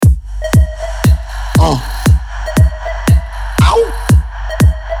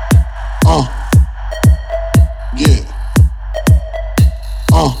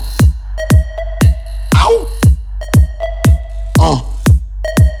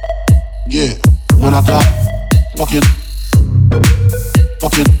Yeah, when I die, fucking,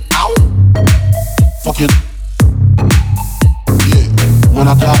 ow, fucking, yeah, when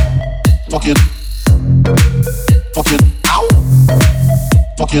I die, fucking, ow,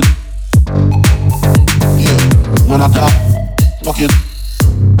 fucking, yeah, when I die,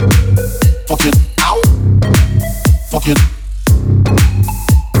 fucking, ow, fucking,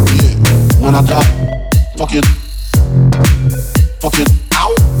 yeah, when I die, fucking,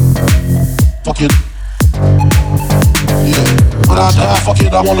 ow, fucking, yeah. When I die, fuck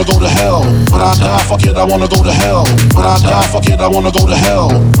it, I wanna go to hell. When I die, fuck it, I wanna go to hell. When I die, fuck it, I wanna go to hell.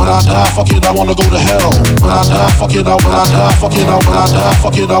 When I die, fuck it, I wanna go to hell. When I die, fuck it, when I die, fuck it, when I die,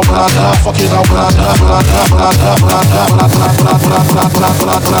 fuck it, when I die, fuck it, when I die, when I die, when I die, when I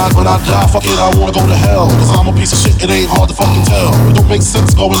die, when I die, fuck it, I wanna go to hell. Cause I'm a piece of shit, it ain't hard to fucking tell. It don't make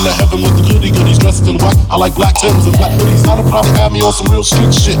sense going to heaven with the goody goodies dressed in white. I like black Timbs and black hoodies. I'd probably have me on some real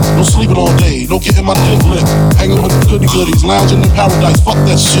street shit. No sleeping all day, no getting my dick lit. Hanging with the goody goodies, lounging in paradise. Fuck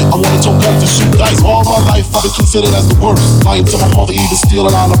that shit. I wanna tote guns and shoot dice. All my life I've been considered as the worst. Lying to my mother, even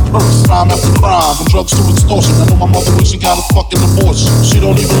stealing out her purse. Crime after crime, from drugs to extortion. I know my mother when she got a fucking abortion. She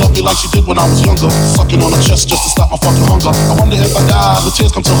don't even love me like she did when I was younger. Sucking on her chest just to stop my fucking hunger. I wonder if I die, the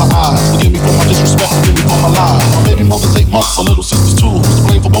tears come to her eyes. Forgive me for my disrespect, forgive me for my lies. My baby mother's 8 months, my little sister's 2. Who's to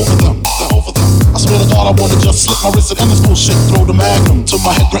blame for both of them? I swear to God, I wanna just slip my wrist in this bullshit. Throw the magnum to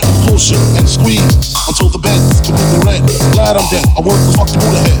my head, threaten bullshit, and squeeze until the bed's completely red. Glad I'm dead, I work the fuck to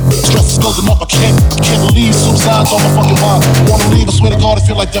move ahead. Stress is building up, I can't believe suicide's on my fucking mind. I wanna leave, I swear to God, I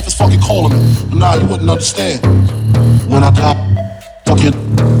feel like death is fucking calling me. But nah, you wouldn't understand. When I die, fucking,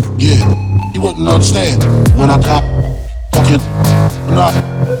 yeah, you wouldn't understand. When I die, fucking, nah,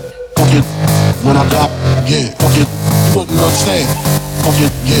 fucking, when I die, yeah, fucking, you wouldn't understand.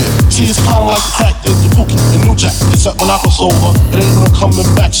 Fucking, yeah. See, it's kinda like the crack, the Pookie, and New Jack. Except when I was over, it ain't no coming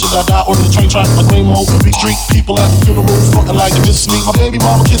back. Should I die on the train track like Rainbow? Every street people at the funeral frontin' like it is me. My baby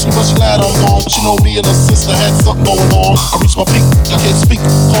mama kissed me, but she glad I'm gone. But she know me and her sister had something going on. I reached my peak, I can't speak.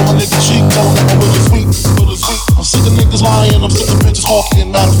 Call my nigga cheek, tell him that my will is weak. I'm sick of niggas lying, I'm sick of bitches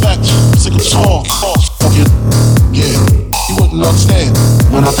hawking. Matter of fact, I'm sick of talk. Fucking, yeah, you wouldn't understand.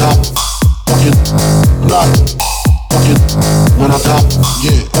 When I die, fucking, nah. Fucking, when I die,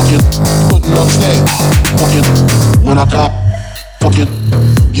 yeah, fucking, you wouldn't understand. Fucking, when I die, fucking,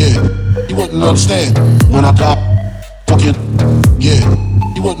 yeah, you wouldn't understand. When I die, fucking, yeah,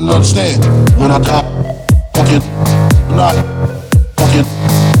 you wouldn't understand. When I die, fucking, nah, fucking,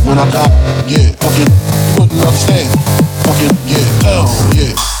 when I die, yeah, fucking, you wouldn't understand. Fucking, yeah, hell,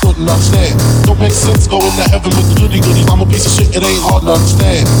 yeah, wouldn't understand. Don't make sense going to heaven with the goody goodies. I'm a piece of shit, it ain't hard to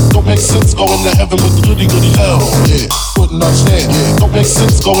understand. Don't make sense going to heaven with the goody goodies. Hell, yeah, wouldn't understand. Yeah, don't make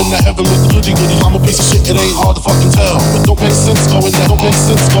sense going to heaven with the goody goodies. I'm a piece of shit, it ain't hard to fucking tell. But don't make sense going to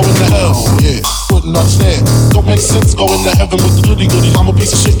hell, yeah, wouldn't understand. Don't make sense going to heaven with the goody goodies. I'm a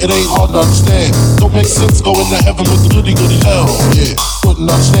piece of shit, it ain't hard to understand. Don't make sense going to heaven with the goody goodies. Hell, yeah, wouldn't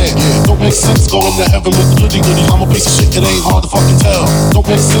understand. Yeah, don't make sense going to heaven with the goody goodies. I'm a piece of shit, it ain't hard to fucking tell. Don't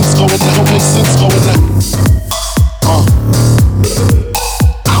make sense going to, don't make sense going to. Ow. Yeah.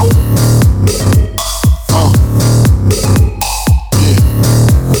 Ow. Yeah.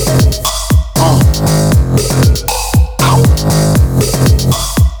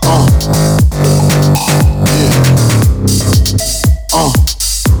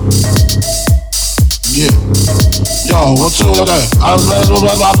 Yeah. Yo, what you doing there? I'm gonna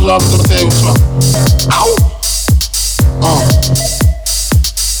tell you something. Ow.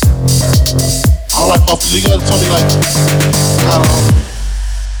 Alright, Buffy, you gotta tell me like, I don't know.